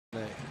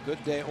A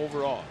good day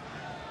overall.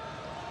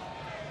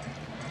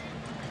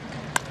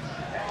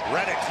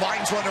 Reddick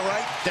finds one to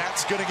right.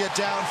 That's going to get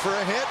down for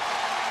a hit.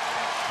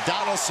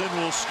 Donaldson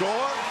will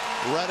score.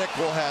 Reddick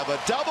will have a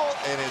double,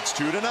 and it's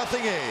 2-0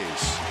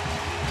 A's.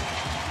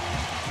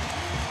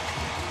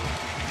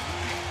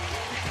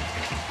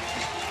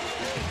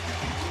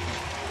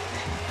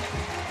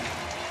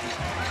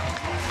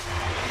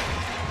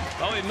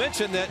 Well, we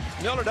mentioned that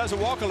Miller doesn't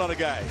walk a lot of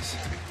guys,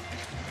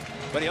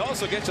 but he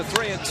also gets a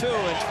 3 and 2,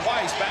 and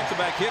twice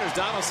back-to-back hitters,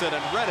 Donaldson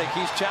and Reddick.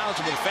 He's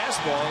challenging with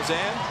fastballs,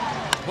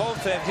 and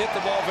both have hit the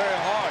ball very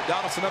hard.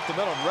 Donaldson up the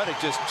middle, and Reddick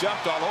just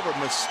jumped all over.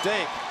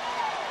 Mistake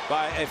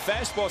by a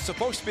fastball. It's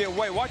supposed to be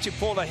away. Watch him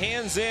pull the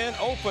hands in,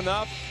 open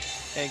up,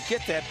 and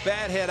get that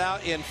bat head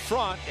out in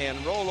front and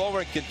roll over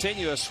and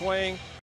continue a swing.